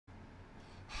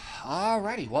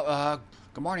Alrighty. Well,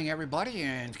 good morning, everybody,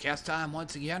 and cast time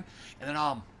once again. And then,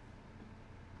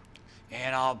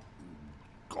 and I'll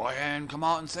go ahead and come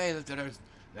out and say that there's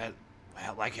that,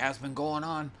 like has been going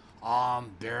on.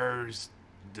 This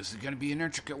is gonna be an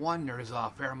intricate one. There's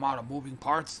a fair amount of moving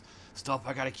parts, stuff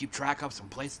I gotta keep track of, some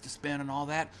places to spin, and all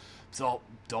that. So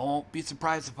don't be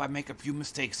surprised if I make a few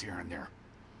mistakes here and there.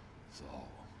 So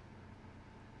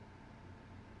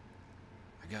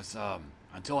I guess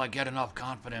until I get enough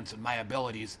confidence in my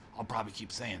abilities, I'll probably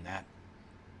keep saying that.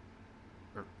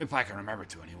 Or if I can remember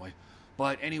to anyway.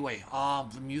 But anyway,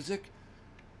 the music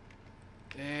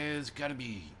is gonna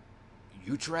be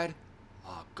Utrecht,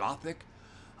 Gothic.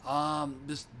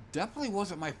 This definitely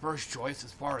wasn't my first choice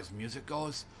as far as music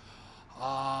goes.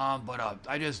 But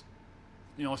I just,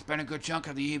 spent a good chunk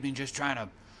of the evening just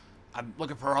I'm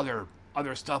looking for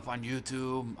other stuff on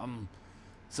YouTube.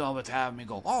 Some of it's having me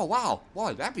go, oh wow,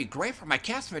 boy, that'd be great for my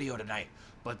cast video tonight.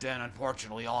 But then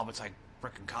unfortunately, all of it's like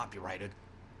freaking copyrighted.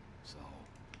 So.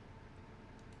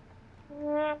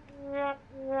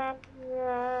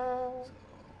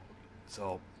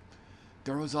 So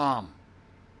there was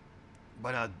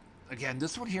but again,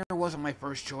 this one here wasn't my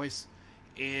first choice.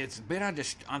 It's a bit on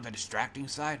the distracting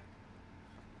side.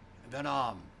 And then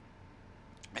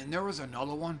and there was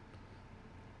another one.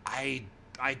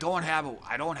 I don't have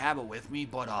it with me,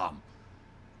 but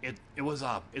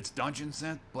it's Dungeon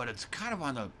Synth, but it's kind of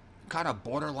on the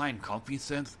borderline comfy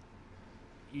synth.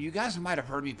 You guys might have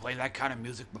heard me play that kind of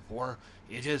music before.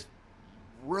 It's just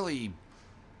really,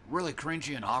 really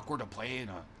cringy and awkward to play in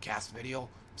a cast video.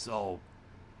 So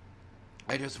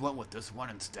I just went with this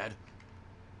one instead.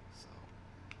 So.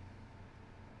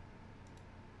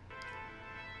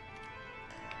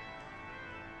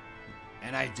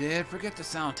 And I did forget to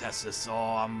sound test this, so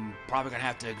I'm probably gonna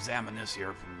have to examine this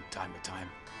here from time to time.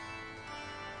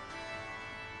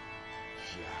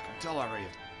 Yeah, I can tell already.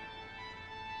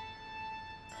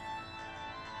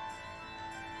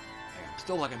 Hey, I'm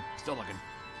still looking.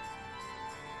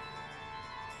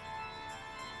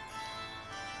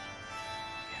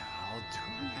 Yeah, I'll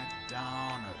turn that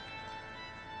down.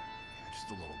 Yeah, just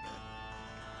a little bit.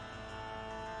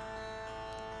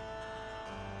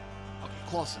 Okay,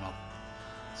 close enough.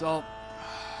 So,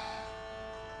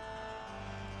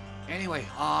 anyway,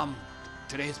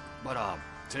 today's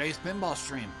pinball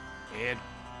stream, it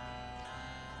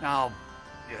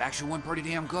actually went pretty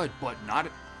damn good, but not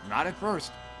at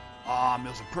first. It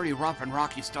was a pretty rough and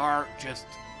rocky start, just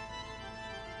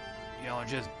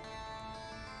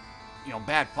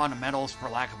bad fundamentals for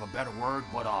lack of a better word,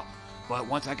 but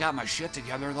once I got my shit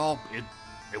together though,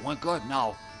 it went good.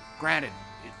 Now, granted,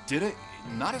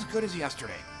 not as good as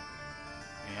yesterday.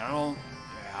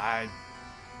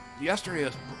 Yesterday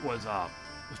was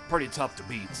pretty tough to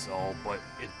beat, so, but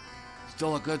it's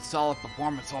still a good solid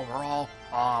performance overall.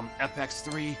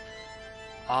 FX3,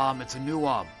 it's a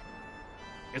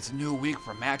new week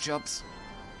for matchups.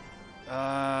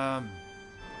 I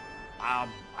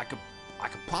could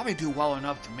probably do well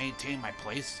enough to maintain my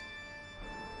place,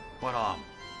 but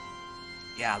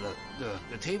yeah,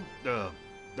 the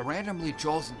randomly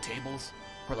chosen tables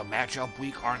for the matchup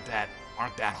week aren't that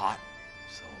hot.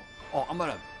 So, I'm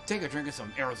gonna take a drink of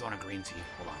some Arizona green tea.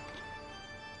 Hold on.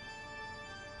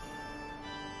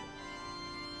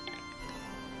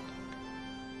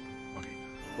 Okay,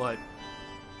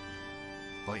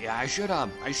 but yeah, I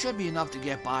should be enough to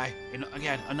get by, and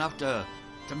again, enough to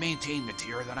maintain the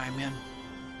tier that I'm in.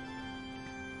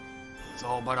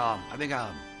 So, but I think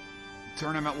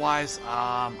tournament wise,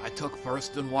 I took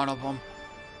first in one of them,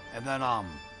 and then I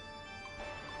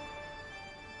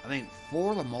think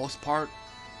for the most part,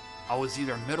 I was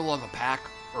either middle of the pack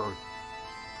or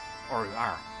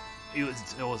it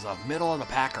was a middle of the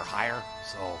pack or higher.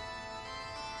 So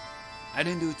I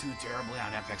didn't do too terribly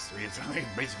on FX3. It's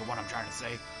basically what I'm trying to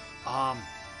say.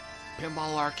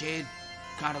 Pinball Arcade,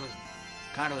 kind of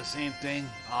the same thing.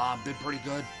 Did pretty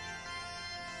good.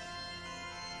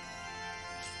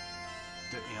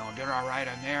 Did all right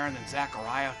on there, and then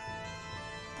Zachariah,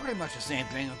 pretty much the same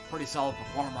thing. A pretty solid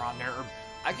performer on there.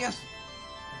 I guess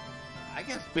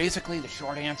basically the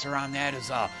short answer on that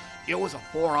is it was a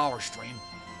 4-hour stream.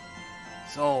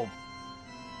 So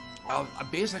I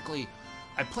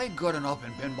played good enough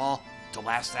in pinball to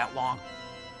last that long.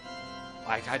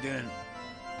 Like I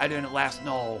didn't last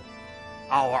no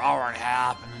hour and a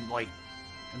half,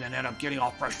 and then end up getting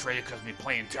all frustrated because me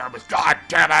playing terrible. God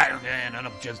damn it! And then end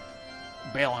up just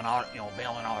bailing out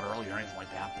early or anything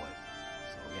like that. But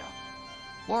so yeah,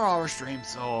 4-hour stream.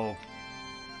 So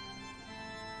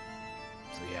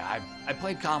yeah, I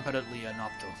played competently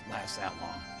enough to last that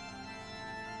long.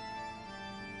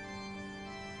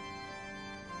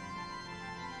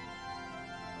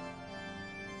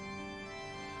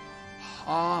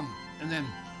 And then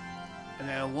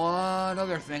one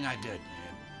other thing I did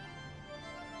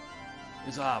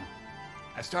is I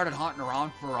started hunting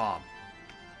around for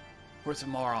some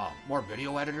more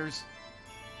video editors.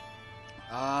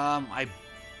 I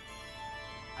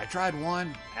tried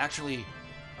one. Actually,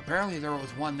 apparently there was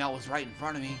one that was right in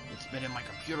front of me. It's been in my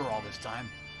computer all this time.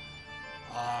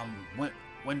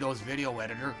 Windows Video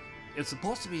Editor. It's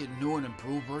supposed to be a new and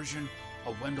improved version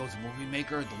of Windows Movie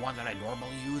Maker, the one that I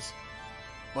normally use.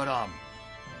 But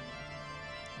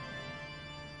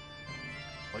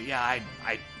yeah, I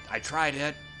tried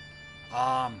it.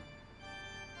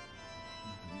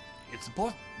 It's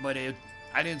supposed, but I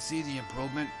didn't see the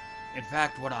improvement. In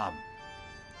fact, what I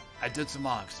did some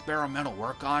experimental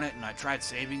work on it, and I tried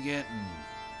saving it, and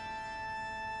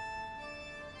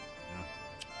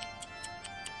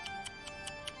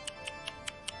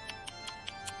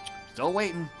still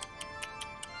waiting.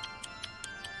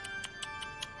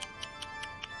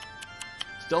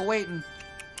 Still waiting.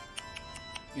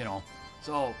 You know,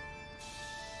 so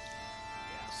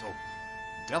yeah, so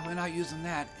definitely not using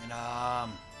that. And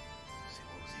let's see,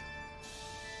 what was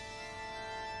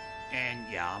it? And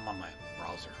yeah, I'm on my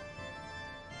browser.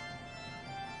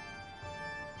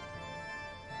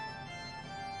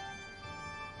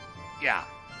 Yeah,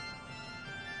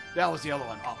 that was the other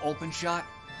one. OpenShot.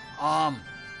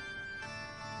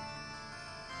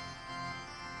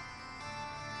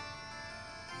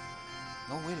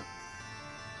 No, wait.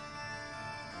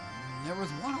 There was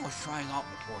one I was trying out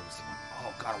before this one.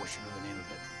 Oh God, I wish I knew the name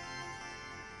of it.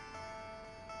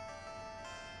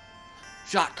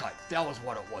 Shotcut. That was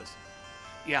what it was.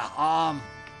 Yeah.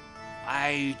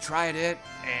 I tried it,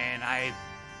 and I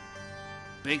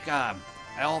think I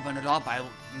opened it up. I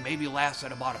maybe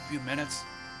lasted about a few minutes.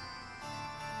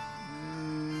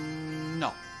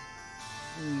 No.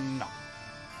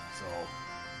 So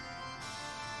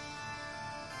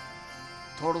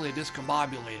totally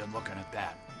discombobulated looking at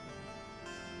that.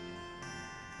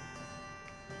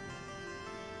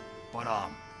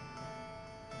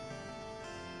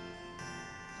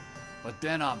 But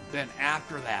then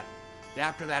after that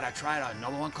I tried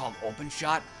another one called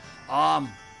OpenShot.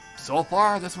 So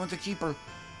far this one's a keeper.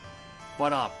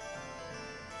 But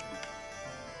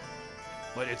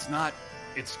it's not.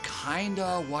 It's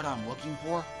kinda what I'm looking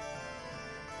for.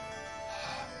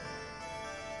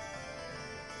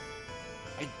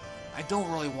 I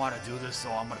don't really want to do this, so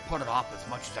I'm gonna put it off as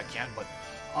much as I can. But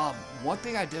one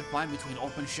thing I did find between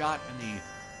OpenShot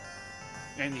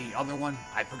and the other one,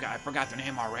 I forgot the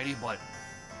name already, but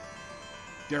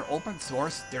they're open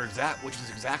source. Which is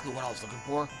exactly what I was looking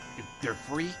for. They're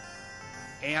free,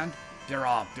 and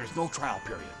there's no trial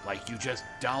period. Like, you just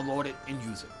download it and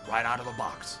use it right out of the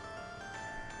box.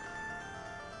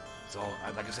 So,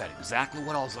 like I said, exactly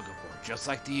what I was looking for. Just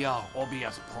like the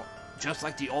OBS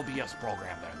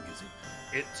program that I'm using.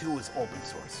 It too is open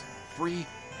source, free,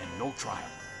 and no trial.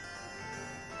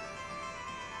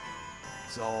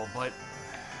 So, but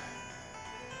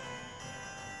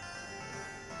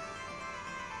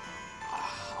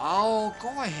I'll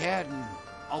go ahead and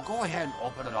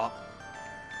open it up.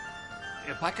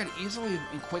 If I can easily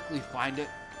and quickly find it,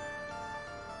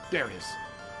 there it is,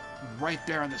 right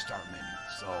there in the start menu.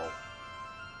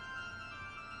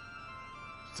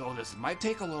 So this might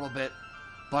take a little bit,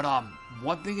 but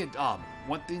one thing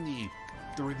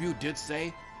the review did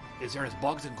say is there's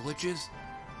bugs and glitches,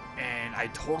 and I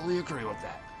totally agree with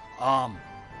that.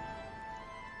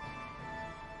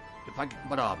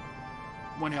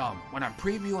 When I'm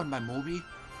previewing my movie,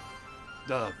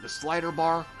 the slider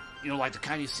bar, like the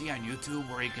kind you see on YouTube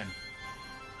where you can,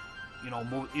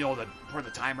 move, for the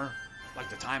timer, like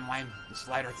the timeline, the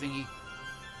slider thingy.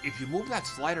 If you move that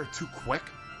slider too quick,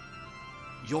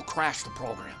 you'll crash the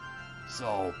program.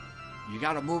 So you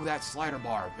got to move that slider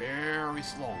bar very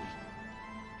slowly.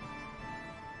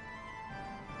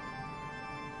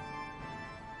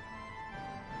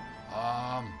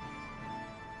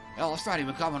 Hell, it's not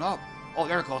even coming up. Oh,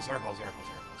 there it goes. Yeah,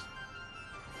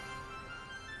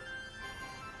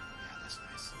 that's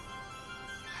nice.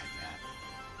 Hide that.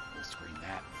 We'll screen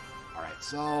that. All right,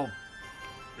 so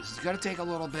this is gonna take a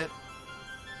little bit.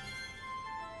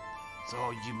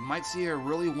 So you might see a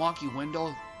really wonky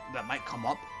window that might come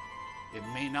up. It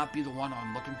may not be the one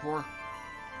I'm looking for.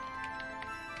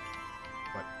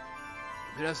 But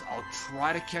if it is, I'll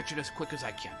try to catch it as quick as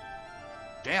I can.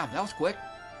 Damn, that was quick.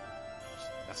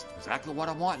 That's exactly what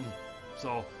I'm wanting.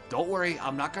 So don't worry,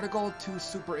 I'm not going to go too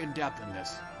super in-depth in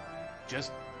this.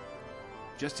 Just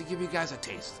to give you guys a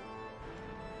taste.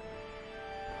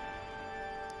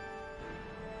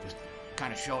 Just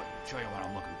kind of show you what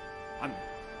I'm looking.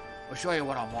 I'll show you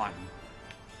what I'm wanting.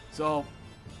 So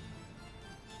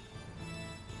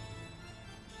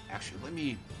Actually, let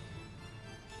me...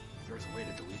 If there's a way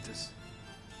to delete this.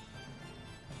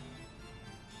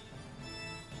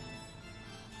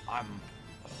 I'm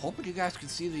hoping you guys can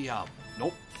see the,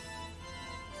 nope.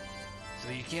 So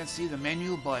you can't see the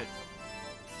menu, but...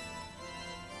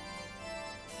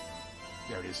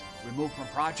 There it is. Remove from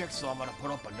project, so I'm going to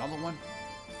put up another one.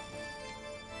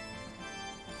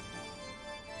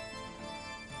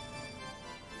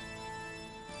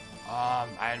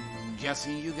 I'm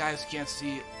guessing you guys can't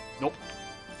see it. Nope.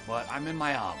 But I'm in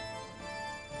my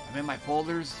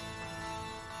folders.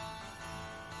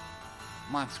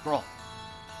 Come on, scroll.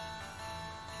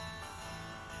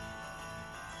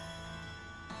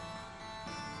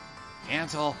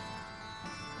 Cancel.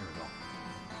 There we go.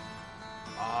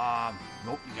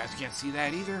 Nope, you guys can't see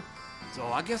that either. So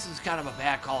I guess it's kind of a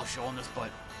bad call showing this, but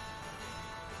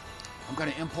I'm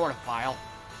going to import a file.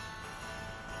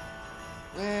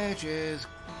 Which is...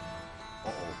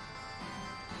 Uh-oh.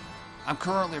 I'm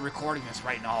currently recording this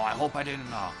right now. I hope I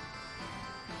didn't,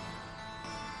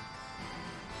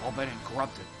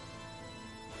 corrupt it.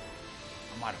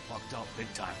 I might have fucked up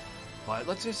big time. But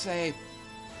let's just say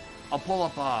I'll pull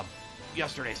up,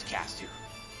 yesterday's cast here.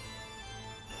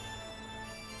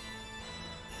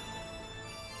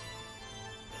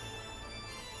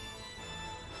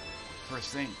 First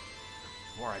thing,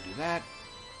 before I do that...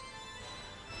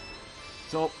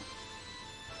 So,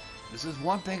 this is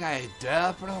one thing I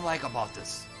definitely like about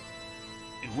this.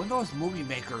 In Windows Movie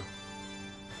Maker,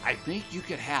 I think you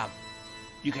could have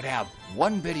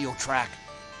one video track,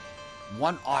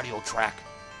 one audio track,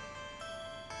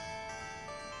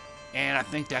 and I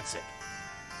think that's it.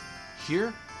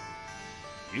 Here,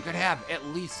 you could have at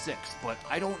least 6, but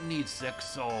I don't need 6,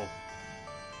 so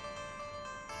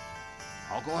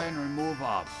I'll go ahead and remove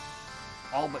all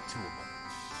but 2 of them.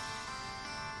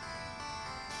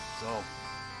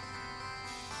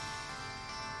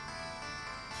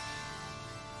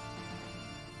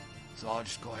 So I'll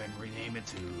just go ahead and rename it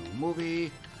to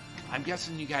movie. I'm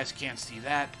guessing you guys can't see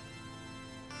that,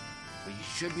 but you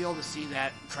should be able to see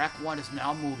that. Track 1 is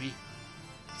now movie.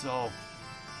 So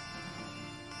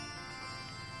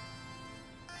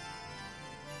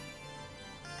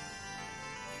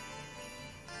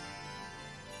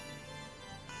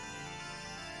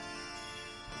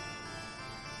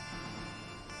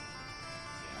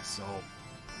So,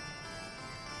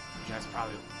 you guys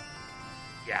probably...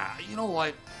 Yeah, you know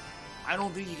what? I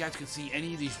don't think you guys can see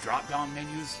any of these drop-down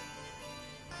menus.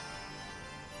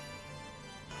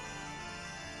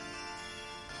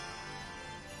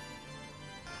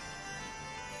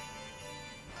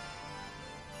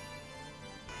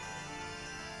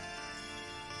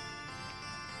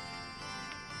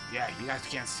 Yeah, you guys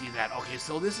can't see that. Okay,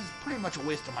 so this is pretty much a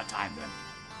waste of my time then.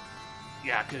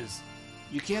 Yeah, because...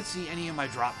 You can't see any of my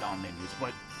drop-down menus,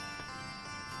 but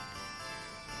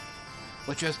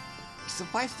just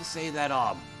suffice to say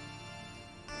that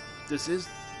this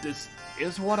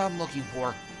is what I'm looking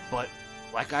for. But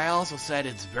like I also said,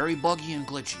 it's very buggy and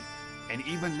glitchy, and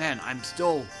even then, I'm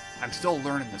still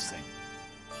learning this thing.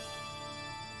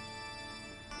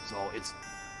 So it's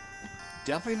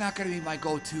definitely not going to be my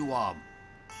go-to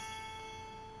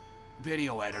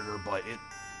video editor, but it.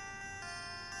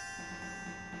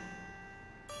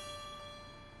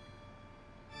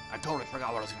 I totally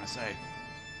forgot what I was going to say.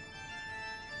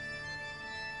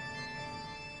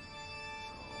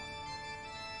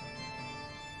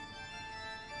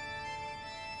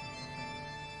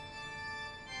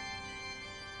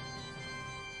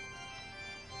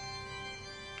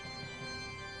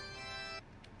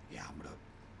 Yeah, I'm going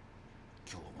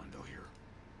to kill a window here.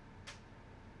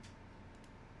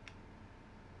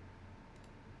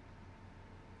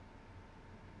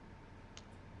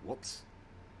 Whoops.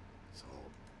 So...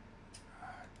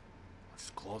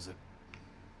 Just close it.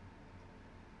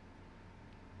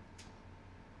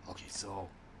 Okay, so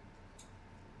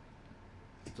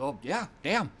yeah,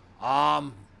 damn.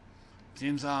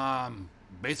 Seems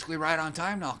basically right on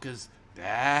time now, cause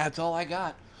that's all I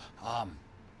got.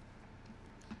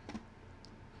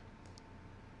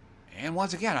 And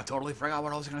once again, I totally forgot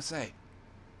what I was gonna say.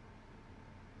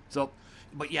 So,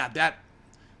 but yeah,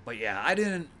 I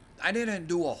didn't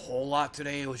do a whole lot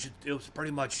today. It was pretty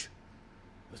much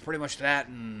that,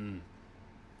 and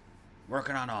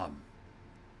working on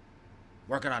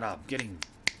getting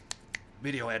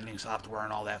video editing software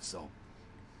and all that. So,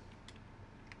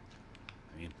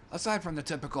 I mean, aside from the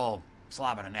typical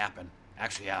slobbing and napping,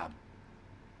 actually,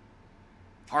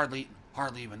 hardly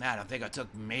even that. I think I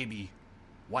took maybe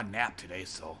one nap today,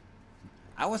 so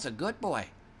I was a good boy.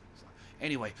 So,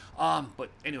 anyway,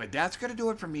 that's gonna do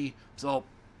it for me. So,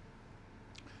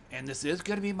 and this is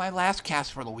gonna be my last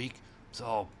cast for the week.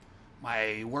 So,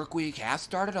 my work week has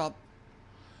started up.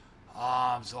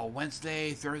 So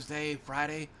Wednesday, Thursday,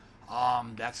 Friday,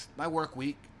 that's my work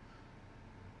week.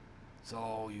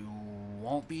 So you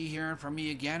won't be hearing from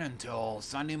me again until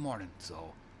Sunday morning.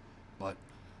 So, but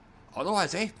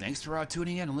otherwise, hey, thanks for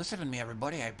tuning in and listening to me,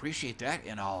 everybody. I appreciate that,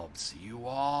 and I'll see you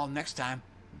all next time.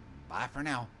 Bye for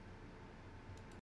now.